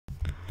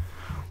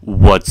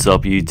What's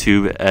up,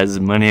 YouTube? As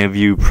many of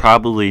you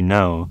probably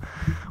know,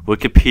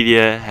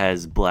 Wikipedia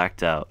has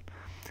blacked out.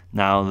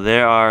 Now,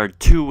 there are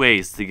two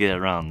ways to get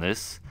around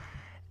this,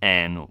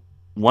 and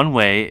one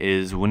way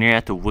is when you're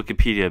at the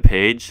Wikipedia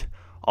page,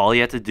 all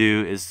you have to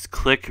do is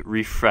click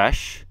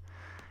refresh,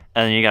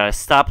 and then you gotta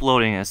stop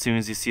loading as soon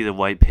as you see the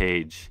white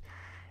page.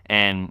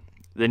 And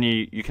then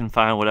you can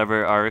find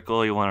whatever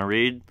article you want to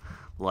read.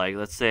 Like,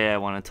 let's say I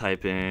want to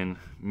type in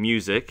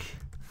music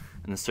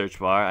in the search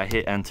bar. I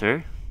hit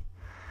enter,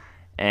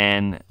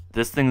 and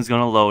this thing's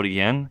gonna load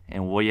again,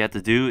 and what you have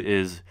to do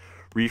is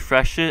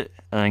refresh it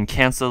and then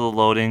cancel the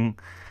loading,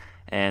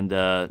 and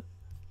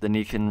then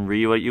you can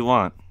read what you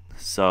want.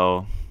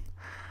 So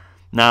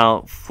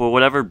now, for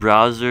whatever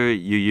browser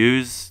you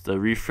use, the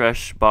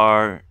refresh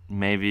bar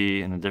may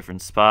be in a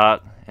different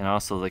spot, and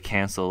also the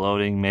cancel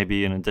loading may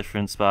be in a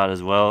different spot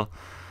as well.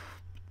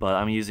 But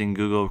I'm using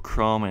Google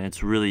Chrome, and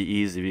it's really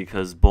easy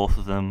because both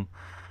of them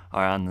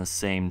are on the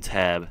same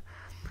tab.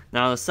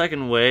 Now, the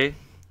second way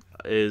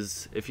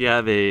is if you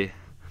have a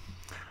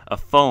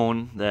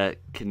phone that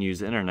can use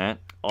the internet,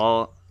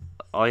 all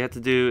you have to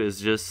do is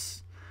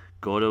just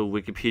go to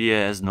Wikipedia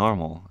as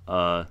normal,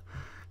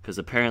 because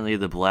apparently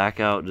the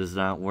blackout does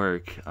not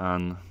work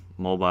on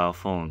mobile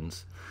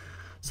phones.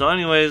 So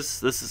anyways,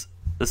 this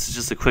is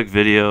just a quick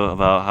video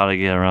about how to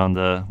get around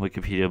the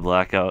Wikipedia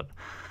blackout.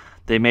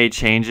 They may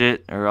change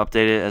it or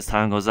update it as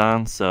time goes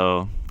on,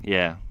 so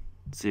yeah,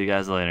 see you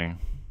guys later.